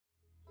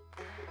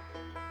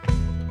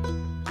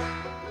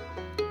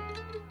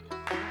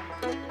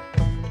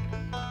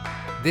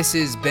This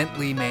is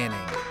Bentley Manning.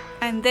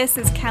 And this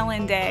is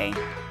Kellen Day.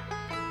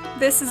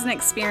 This is an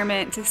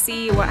experiment to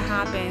see what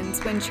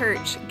happens when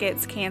church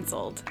gets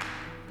canceled.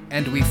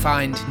 And we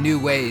find new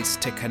ways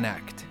to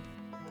connect.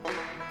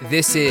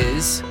 This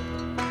is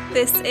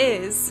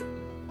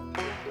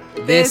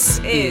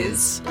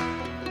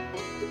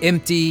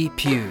Empty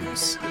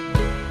Pews.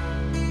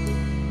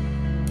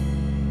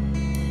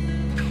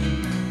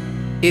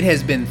 It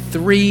has been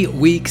 3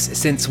 weeks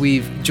since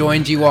we've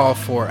joined you all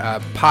for a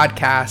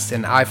podcast,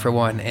 and I, for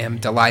one, am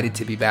delighted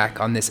to be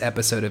back on this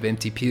episode of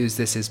Empty Pews.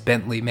 This is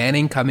Bentley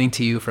Manning coming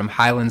to you from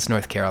Highlands,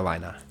 North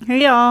Carolina.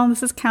 Hey, y'all.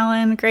 This is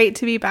Kellen. Great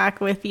to be back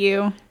with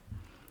you.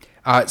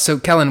 So,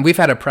 Kellen, we've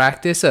had a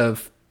practice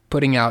of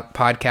putting out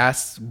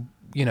podcasts,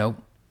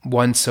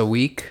 once a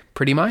week,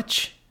 pretty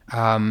much.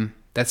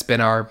 That's been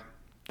our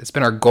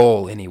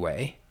goal,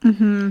 anyway.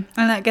 Mm-hmm. And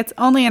that gets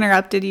only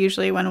interrupted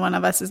usually when one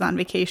of us is on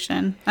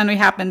vacation. And we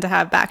happen to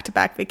have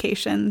back-to-back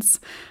vacations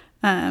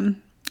at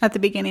the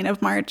beginning of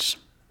March.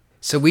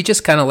 So we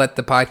just kind of let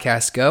the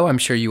podcast go. I'm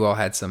sure you all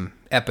had some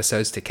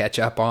episodes to catch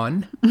up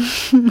on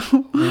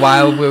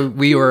while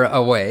we were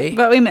away.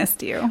 But we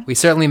missed you. We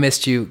certainly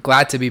missed you.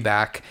 Glad to be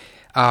back.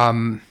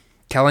 Kellen,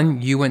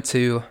 you went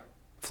to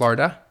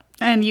Florida.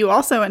 And you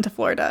also went to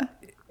Florida.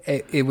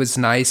 It was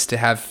nice to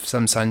have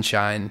some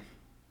sunshine.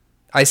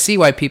 I see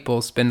why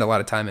people spend a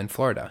lot of time in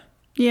Florida.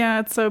 Yeah,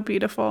 it's so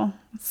beautiful.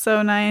 It's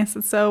so nice.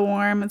 It's so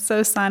warm. It's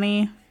so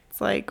sunny. It's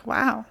like,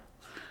 wow.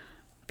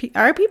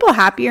 Are people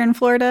happier in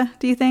Florida,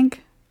 do you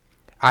think?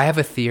 I have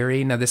a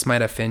theory. Now, this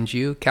might offend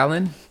you,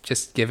 Kellen,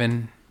 just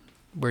given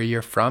where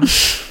you're from.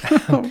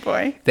 Oh,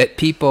 boy. That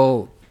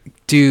people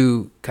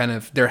do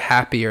they're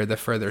happier the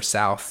further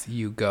south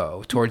you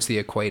go, towards the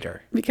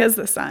equator. Because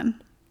of the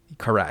sun.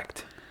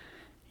 Correct.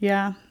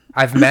 Yeah.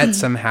 I've met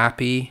some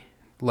happy,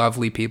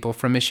 lovely people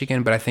from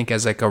Michigan, but I think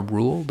as like a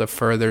rule, the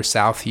further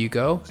south you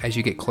go, as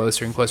you get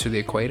closer and closer to the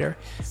equator,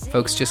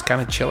 folks just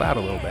kind of chill out a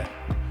little bit.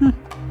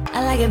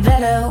 I like it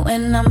better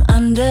when I'm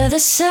under the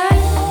sun.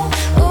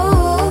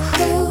 Ooh,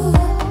 ooh,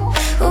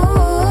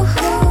 ooh,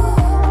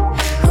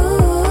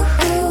 ooh,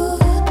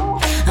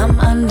 I'm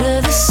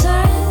under the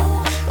sun.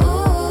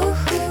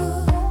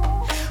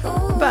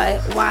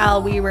 But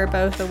while we were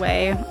both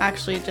away,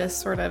 actually just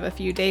sort of a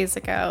few days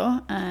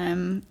ago,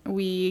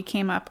 we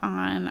came up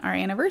on our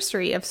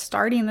anniversary of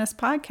starting this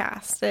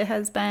podcast. It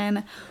has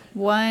been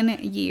 1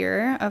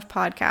 year of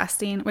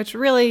podcasting, which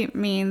really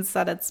means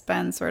that it's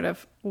been sort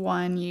of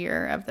 1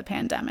 year of the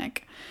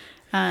pandemic.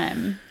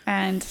 And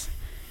I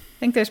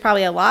think there's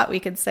probably a lot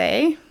we could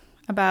say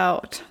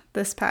about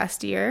this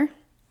past year.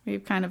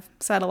 We've kind of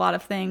said a lot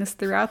of things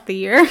throughout the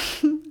year,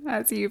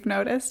 as you've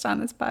noticed on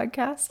this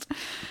podcast.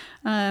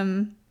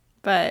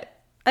 But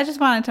I just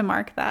wanted to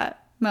mark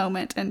that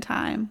moment in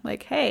time.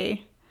 Like,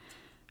 hey,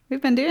 we've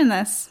been doing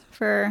this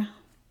for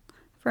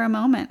a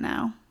moment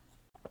now.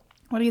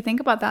 What do you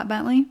think about that,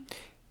 Bentley?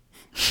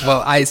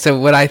 Well, so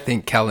what I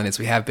think, Kellen, is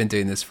we have been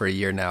doing this for a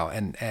year now,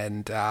 and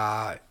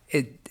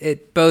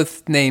it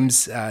both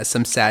names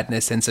some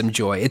sadness and some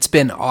joy. It's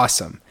been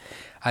awesome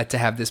to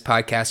have this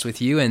podcast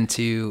with you and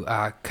to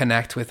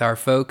connect with our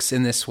folks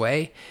in this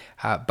way.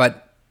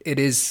 But it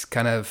is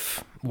kind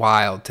of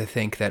wild to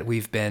think that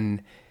we've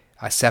been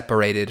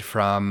separated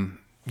from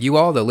you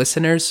all, the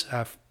listeners,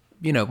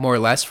 more or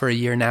less for a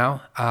year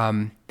now.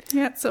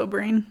 Yeah, it's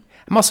sobering.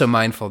 I'm also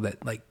mindful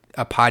that like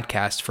a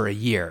podcast for a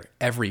year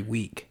every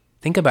week.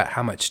 Think about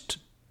how much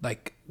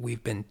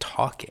we've been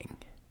talking.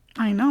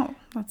 I know.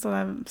 That's what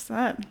I've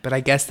said. But I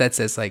guess that's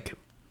as like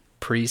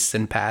priests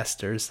and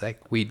pastors,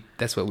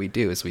 that's what we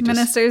do is we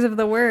ministers of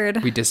the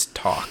word. We just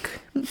talk.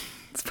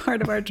 It's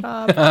part of our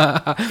job.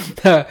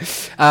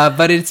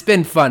 But it's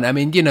been fun. I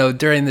mean,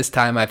 during this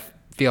time, I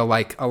feel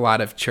like a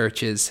lot of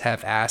churches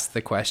have asked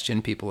the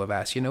question, people have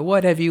asked,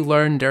 what have you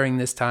learned during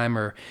this time?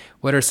 Or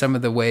what are some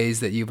of the ways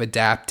that you've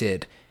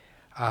adapted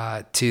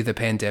to the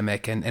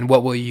pandemic? And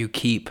what will you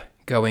keep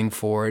going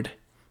forward?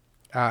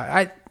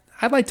 I'd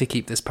like to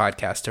keep this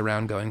podcast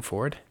around going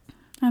forward.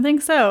 I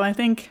think so. I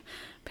think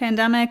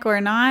pandemic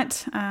or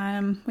not,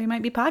 we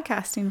might be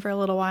podcasting for a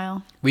little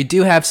while. We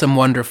do have some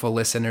wonderful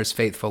listeners,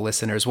 faithful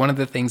listeners. One of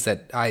the things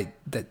that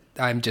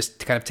I'm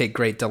just kind of take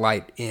great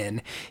delight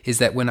in is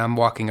that when I'm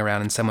walking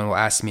around and someone will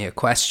ask me a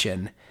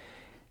question,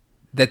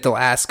 that they'll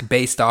ask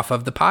based off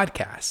of the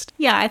podcast.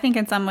 Yeah, I think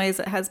in some ways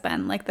it has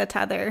been like the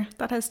tether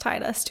that has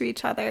tied us to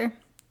each other,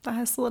 that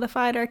has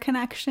solidified our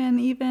connection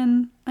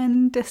even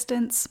in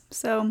distance.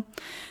 So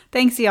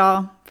thanks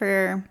y'all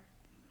for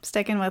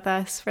sticking with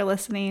us, for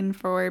listening,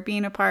 for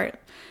being a part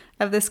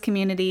of this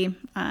community.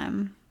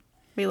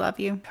 We love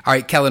you. All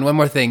right, Kellen, one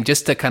more thing,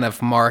 just to kind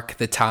of mark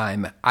the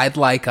time. I'd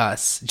like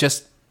us,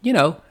 just,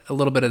 a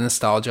little bit of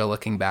nostalgia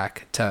looking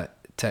back, to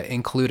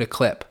include a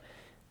clip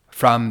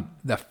from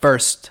the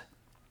first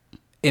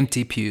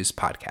Empty Pews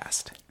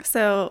podcast.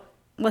 So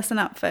listen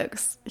up,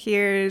 folks.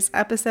 Here's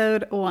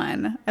episode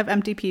 1 of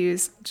Empty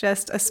Pews,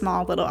 just a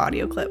small little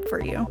audio clip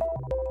for you.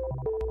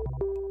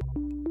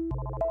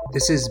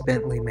 This is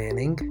Bentley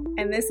Manning.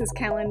 And this is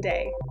Kellen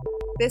Day.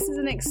 This is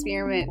an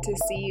experiment to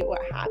see what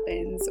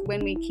happens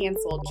when we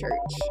cancel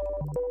church.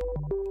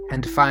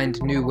 And find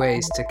new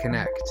ways to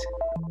connect.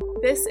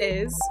 This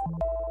is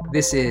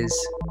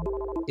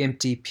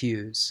Empty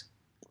Pews.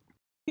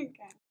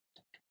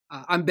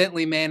 I'm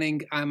Bentley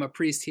Manning. I'm a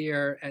priest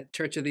here at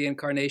Church of the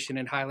Incarnation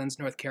in Highlands,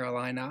 North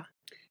Carolina.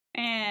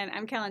 And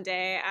I'm Kellen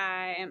Day.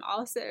 I am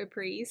also a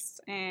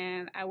priest,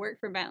 and I work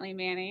for Bentley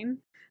Manning.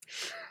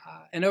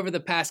 And over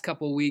the past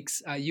couple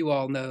weeks, you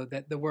all know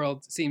that the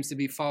world seems to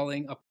be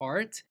falling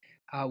apart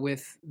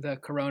with the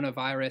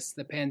coronavirus,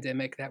 the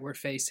pandemic that we're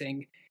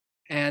facing.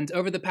 And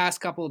over the past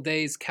couple of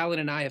days, Kellen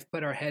and I have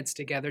put our heads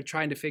together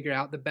trying to figure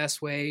out the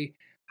best way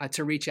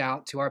to reach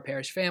out to our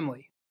parish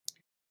family.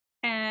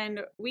 And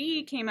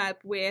we came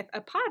up with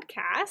a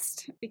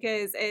podcast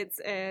because it's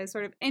a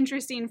sort of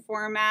interesting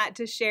format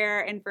to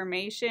share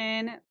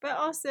information, but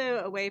also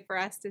a way for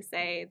us to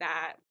say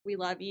that we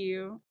love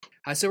you.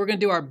 So we're going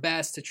to do our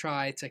best to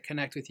try to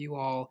connect with you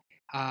all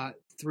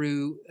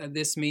through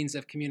this means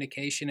of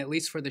communication, at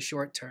least for the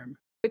short term.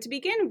 But to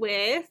begin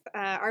with,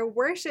 our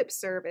worship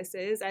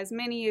services, as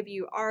many of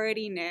you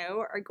already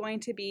know, are going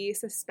to be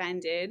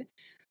suspended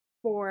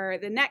for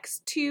the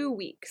next 2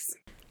 weeks.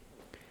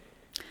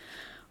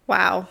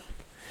 Wow.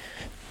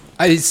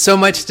 So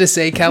much to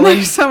say, Kellen.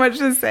 There's so much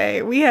to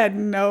say. We had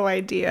no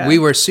idea. We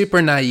were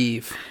super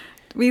naive.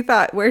 We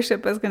thought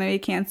worship was going to be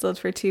canceled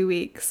for 2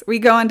 weeks. We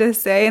go on to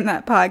say in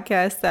that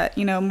podcast that,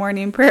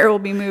 morning prayer will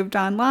be moved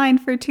online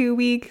for 2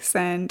 weeks.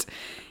 And,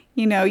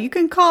 you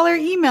can call or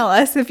email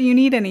us if you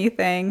need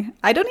anything.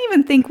 I don't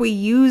even think we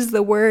use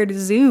the word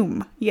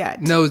Zoom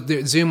yet. No,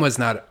 Zoom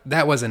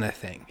that wasn't a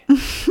thing.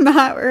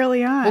 Not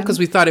early on. Well, because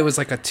we thought it was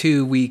like a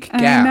 2-week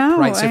gap,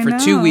 right? So for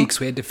 2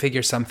 weeks, we had to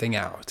figure something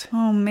out.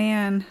 Oh,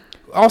 man.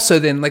 Also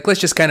then, let's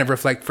just kind of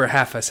reflect for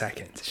half a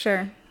second.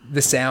 Sure.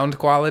 The sound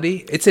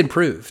quality, it's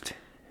improved.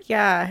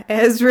 Yeah,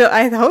 it is real.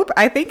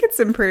 I think it's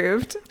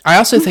improved. I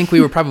also think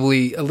we were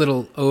probably a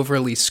little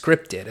overly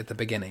scripted at the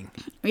beginning.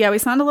 Yeah, we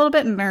sound a little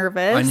bit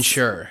nervous.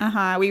 Unsure.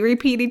 We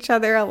repeat each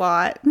other a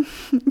lot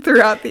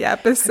throughout the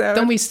episode.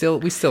 Don't we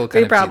still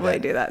kind of probably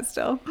do that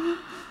still.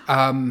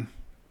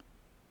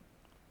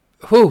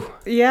 Whew.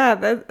 Yeah,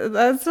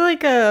 that's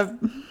like a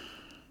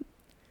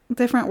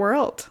different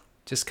world.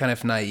 Just kind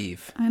of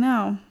naive. I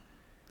know.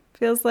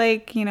 Feels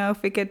like,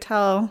 if we could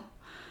tell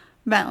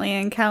Bentley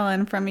and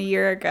Kellen from a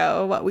year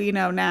ago what we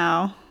know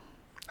now.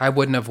 I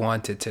wouldn't have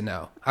wanted to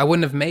know. I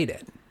wouldn't have made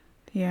it.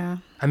 Yeah.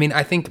 I mean,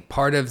 I think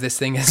part of this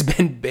thing has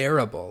been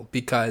bearable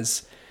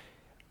because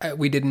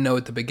we didn't know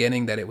at the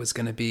beginning that it was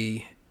going to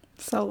be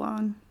so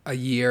long. A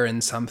year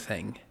and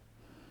something.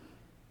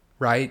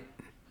 Right?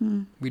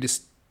 We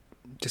just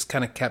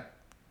kind of kept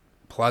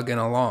plugging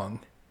along.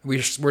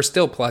 We're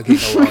still plugging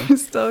along. We're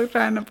still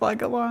trying to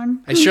plug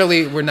along.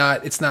 Surely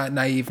it's not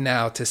naive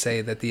now to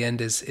say that the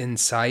end is in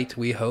sight,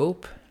 we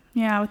hope.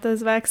 Yeah, with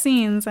those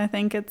vaccines, I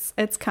think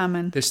it's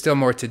coming. There's still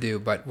more to do,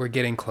 but we're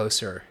getting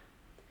closer.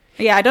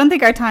 Yeah, I don't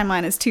think our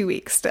timeline is 2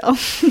 weeks still.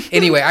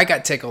 Anyway, I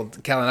got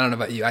tickled. Kellen, I don't know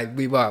about you. I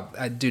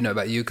do know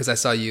about you because I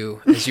saw you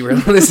as you were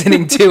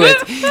listening to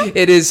it.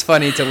 It is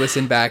funny to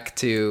listen back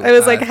to. I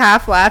was like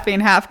half laughing,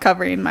 half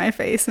covering my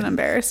face in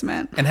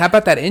embarrassment. And how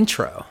about that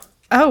intro?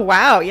 Oh,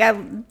 wow.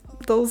 Yeah,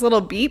 those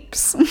little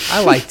beeps.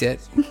 I liked it.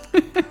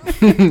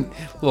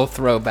 Little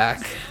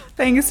throwback.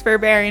 Thanks for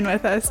bearing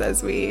with us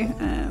as we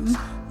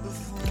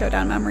go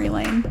down memory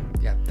lane.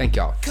 Yeah, thank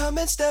y'all. Come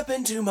and step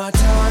into my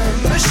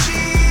time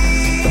machine.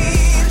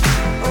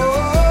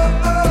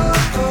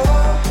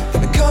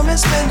 Come and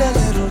spend a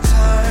little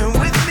time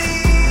with me.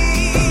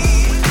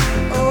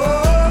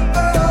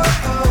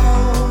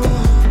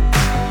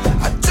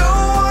 I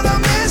don't wanna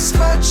miss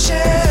my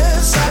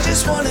chance. I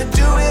just wanna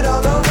do it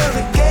all over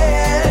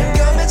again.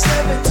 Come and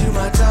step into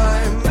my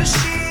time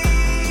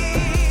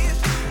machine.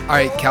 All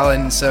right,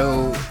 Kellen,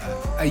 so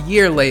a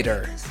year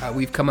later,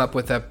 we've come up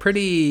with a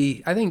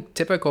pretty, I think,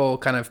 typical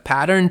kind of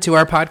pattern to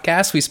our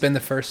podcast. We spend the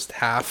first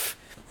half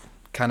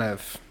kind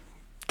of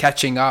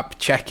catching up,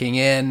 checking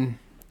in.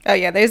 Oh,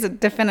 yeah, there's a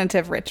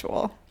definitive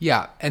ritual.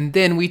 Yeah, and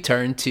then we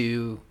turn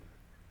to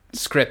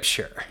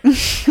scripture.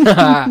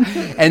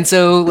 And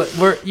so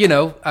we're,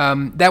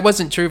 that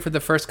wasn't true for the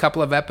first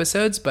couple of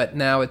episodes, but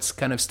now it's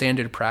kind of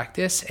standard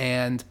practice.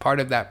 And part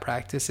of that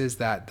practice is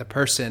that the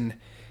person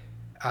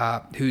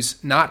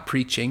who's not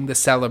preaching, the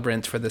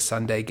celebrant for the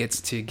Sunday, gets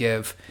to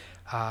give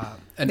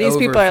an These overview.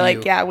 People are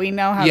like, yeah, we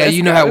know how Yeah, this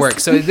you know goes. how it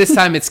works. So this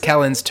time it's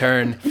Kellen's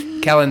turn.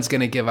 Kellen's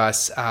going to give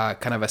us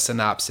kind of a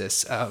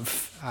synopsis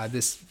of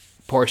this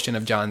portion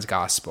of John's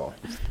Gospel.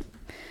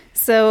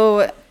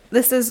 So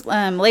this is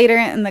later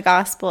in the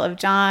Gospel of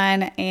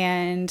John,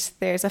 and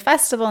there's a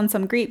festival, and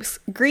some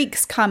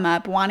Greeks come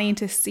up wanting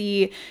to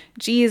see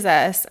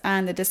Jesus,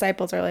 and the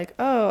disciples are like,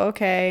 oh,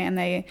 okay, and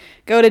they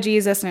go to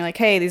Jesus, and they're like,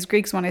 hey, these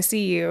Greeks want to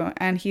see you,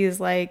 and he's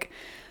like,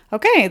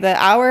 okay, the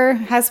hour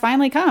has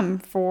finally come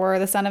for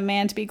the Son of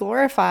Man to be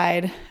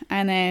glorified.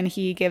 And then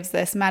he gives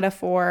this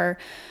metaphor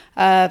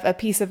of a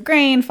piece of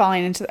grain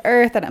falling into the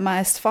earth, that it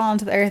must fall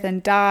into the earth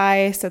and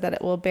die so that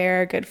it will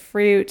bear good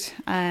fruit.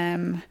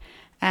 And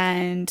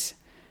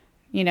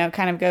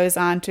kind of goes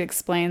on to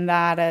explain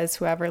that as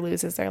whoever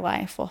loses their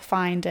life will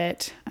find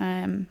it.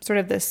 Sort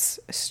of this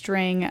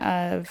string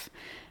of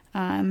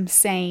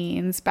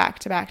sayings back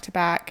to back to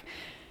back.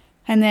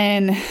 And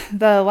then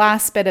the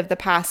last bit of the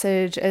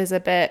passage is a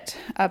bit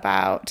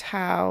about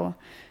how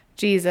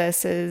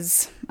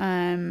Jesus's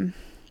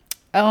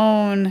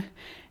own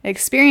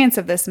experience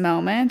of this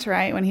moment,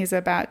 right, when he's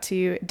about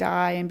to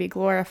die and be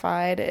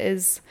glorified,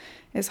 is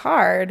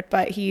hard,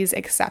 but he's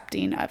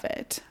accepting of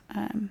it.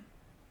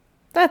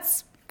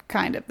 That's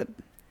kind of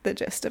the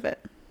gist of it.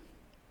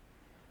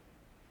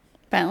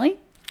 Bentley,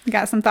 you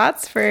got some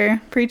thoughts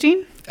for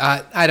preaching?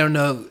 I don't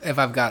know if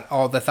I've got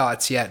all the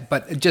thoughts yet,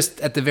 but just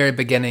at the very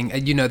beginning,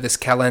 this,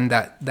 Kellen,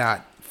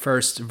 that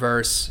first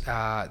verse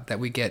that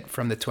we get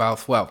from the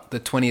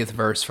 20th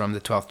verse from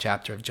the 12th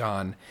chapter of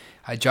John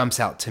jumps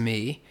out to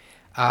me.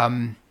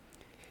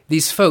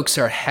 These folks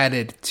are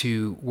headed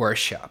to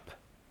worship,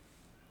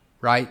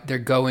 right? They're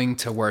going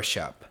to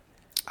worship.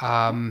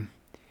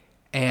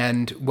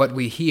 And what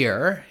we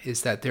hear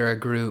is that they're a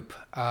group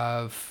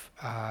of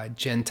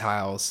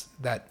Gentiles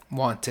that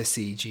want to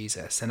see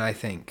Jesus. And I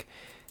think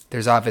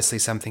there's obviously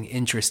something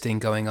interesting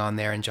going on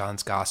there in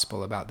John's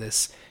gospel about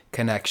this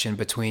connection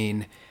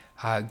between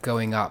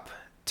going up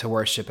to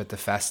worship at the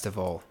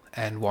festival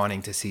and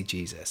wanting to see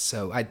Jesus.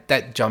 So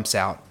that jumps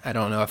out. I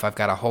don't know if I've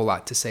got a whole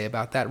lot to say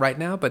about that right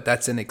now, but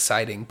that's an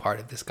exciting part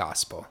of this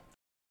gospel.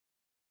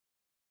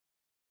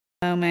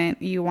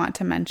 Moment you want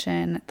to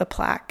mention the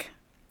plaque.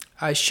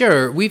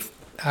 Sure. We've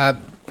had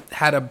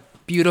a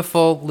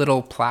beautiful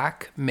little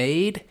plaque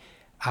made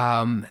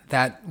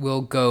that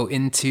will go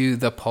into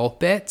the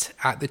pulpit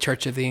at the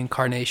Church of the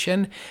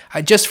Incarnation,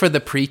 just for the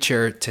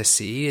preacher to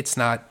see. It's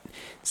not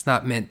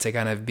meant to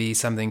kind of be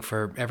something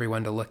for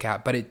everyone to look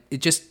at, but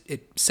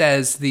it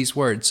says these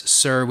words,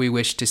 "Sir, we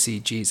wish to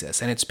see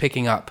Jesus," and it's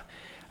picking up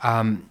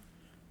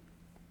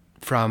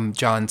from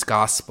John's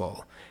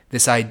gospel,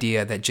 this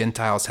idea that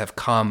Gentiles have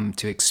come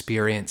to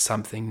experience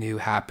something new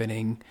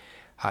happening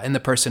in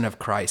the person of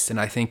Christ. And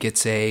I think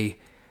it's a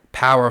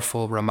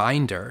powerful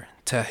reminder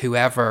to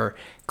whoever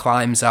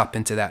climbs up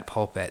into that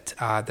pulpit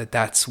that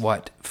that's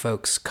what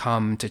folks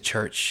come to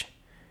church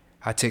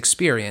to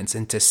experience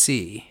and to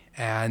see.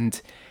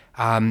 And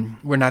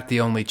we're not the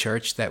only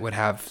church that would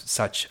have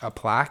such a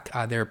plaque.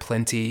 There are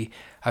plenty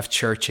of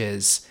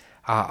churches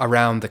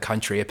around the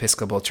country,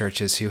 Episcopal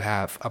churches, who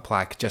have a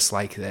plaque just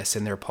like this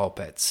in their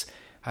pulpits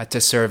to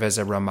serve as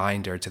a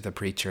reminder to the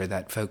preacher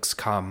that folks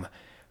come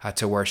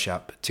to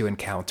worship, to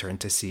encounter, and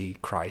to see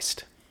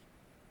Christ.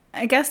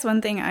 I guess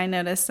one thing I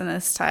noticed in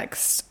this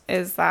text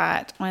is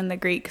that when the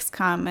Greeks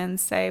come and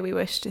say, "We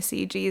wish to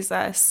see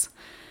Jesus,"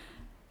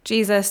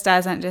 Jesus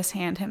doesn't just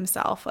hand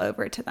himself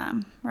over to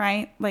them,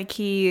 right? Like,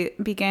 he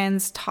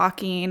begins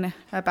talking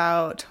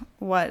about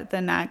what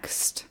the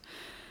next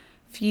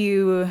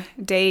few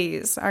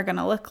days are going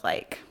to look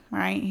like,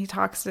 right? He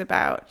talks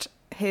about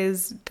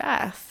his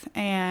death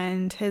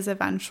and his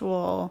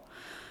eventual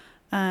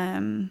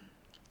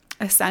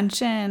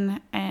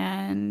ascension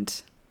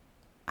and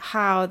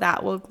how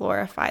that will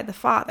glorify the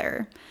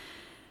Father.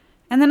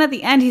 And then at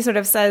the end, he sort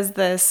of says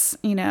this,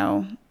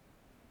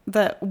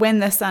 that when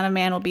the Son of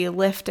Man will be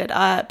lifted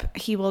up,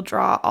 he will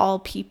draw all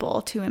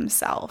people to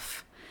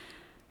himself.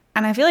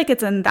 And I feel like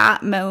it's in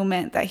that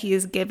moment that he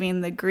is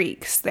giving the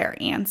Greeks their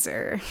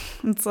answer.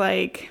 It's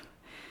like,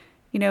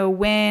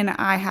 when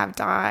I have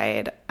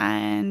died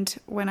and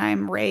when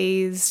I'm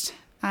raised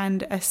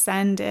and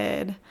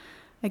ascended,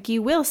 like,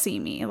 you will see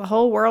me. The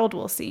whole world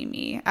will see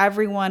me.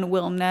 Everyone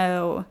will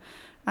know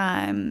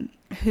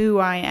who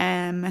I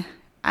am.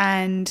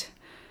 And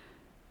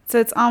so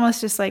it's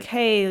almost just like,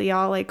 hey,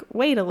 y'all, like,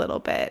 wait a little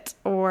bit.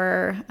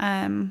 Or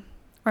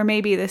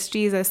maybe this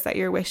Jesus that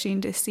you're wishing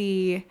to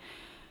see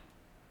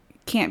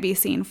can't be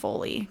seen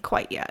fully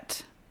quite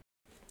yet.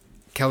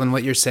 Kellen,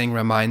 what you're saying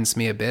reminds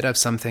me a bit of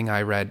something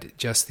I read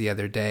just the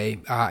other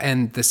day.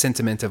 And the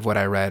sentiment of what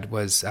I read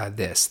was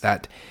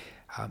that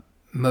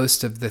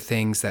most of the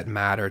things that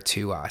matter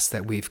to us,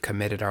 that we've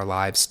committed our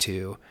lives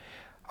to,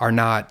 are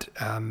not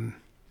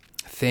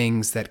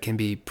things that can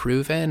be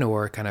proven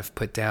or kind of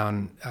put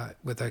down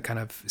with a kind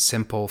of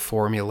simple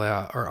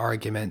formula or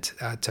argument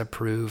to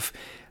prove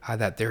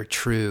that they're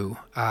true,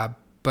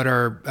 but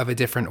are of a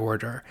different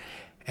order.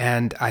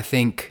 And I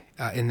think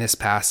in this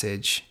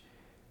passage,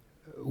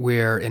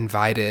 we're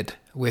invited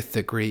with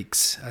the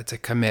Greeks to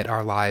commit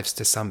our lives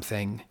to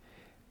something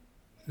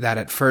that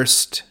at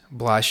first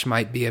blush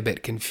might be a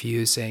bit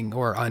confusing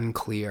or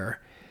unclear,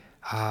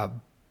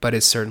 but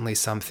is certainly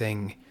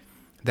something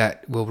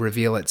that will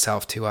reveal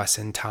itself to us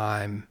in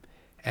time,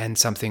 and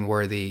something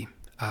worthy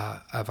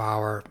of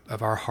our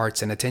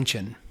hearts and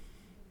attention.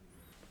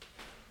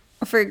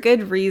 For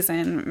good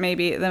reason,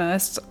 maybe the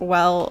most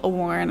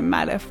well-worn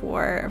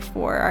metaphor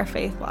for our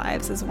faith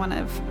lives is one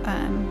of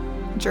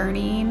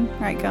journeying,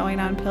 right? Going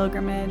on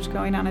pilgrimage,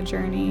 going on a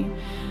journey.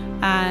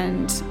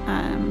 And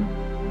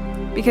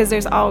because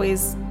there's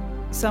always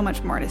so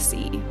much more to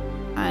see.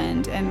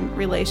 And in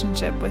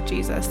relationship with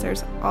Jesus,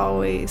 there's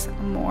always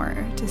more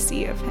to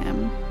see of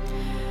him.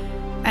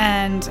 And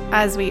And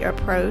as we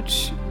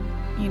approach,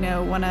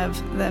 one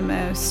of the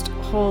most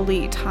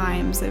holy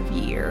times of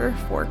year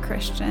for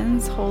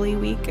Christians, Holy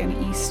Week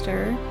and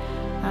Easter,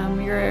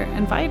 you're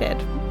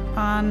invited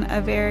on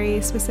a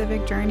very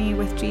specific journey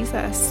with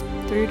Jesus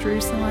through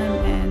Jerusalem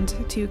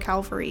and to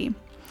Calvary.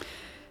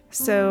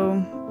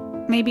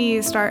 So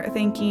maybe start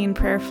thinking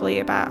prayerfully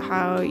about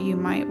how you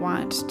might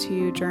want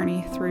to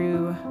journey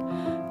through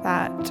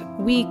that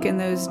week and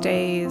those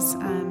days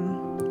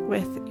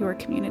with your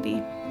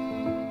community.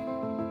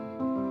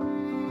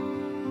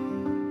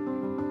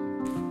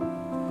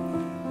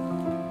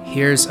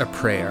 Here's a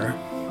prayer.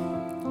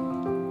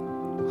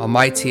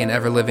 Almighty and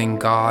ever-living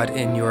God,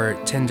 in your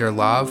tender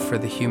love for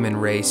the human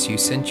race, you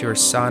sent your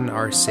Son,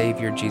 our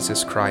Savior,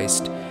 Jesus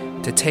Christ,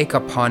 to take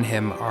upon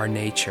him our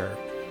nature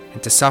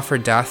and to suffer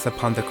death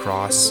upon the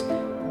cross,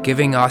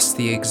 giving us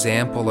the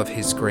example of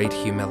his great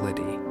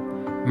humility.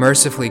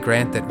 Mercifully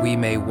grant that we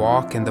may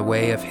walk in the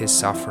way of his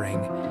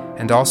suffering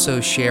and also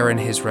share in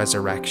his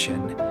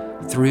resurrection.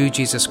 Through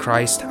Jesus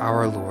Christ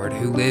our Lord,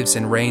 who lives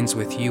and reigns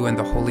with you and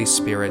the Holy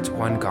Spirit,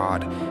 one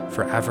God,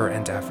 forever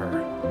and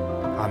ever.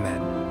 Amen.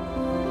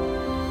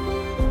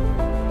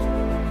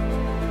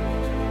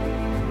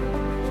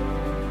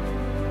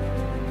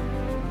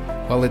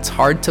 Well, it's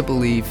hard to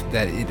believe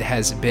that it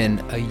has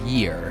been a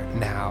year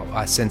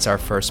now since our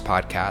first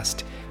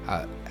podcast.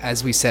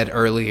 As we said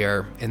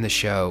earlier in the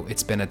show,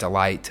 it's been a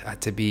delight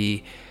to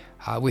be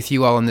with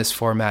you all in this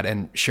format,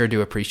 and sure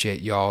do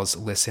appreciate y'all's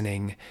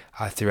listening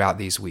throughout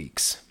these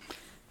weeks.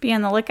 Be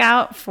on the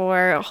lookout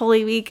for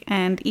Holy Week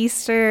and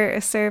Easter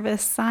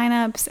service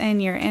signups in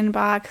your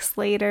inbox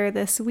later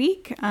this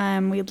week.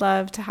 We'd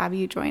love to have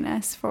you join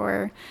us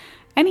for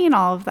any and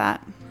all of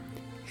that.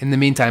 In the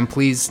meantime,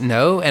 please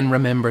know and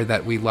remember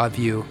that we love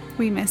you.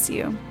 We miss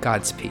you.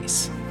 God's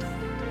peace.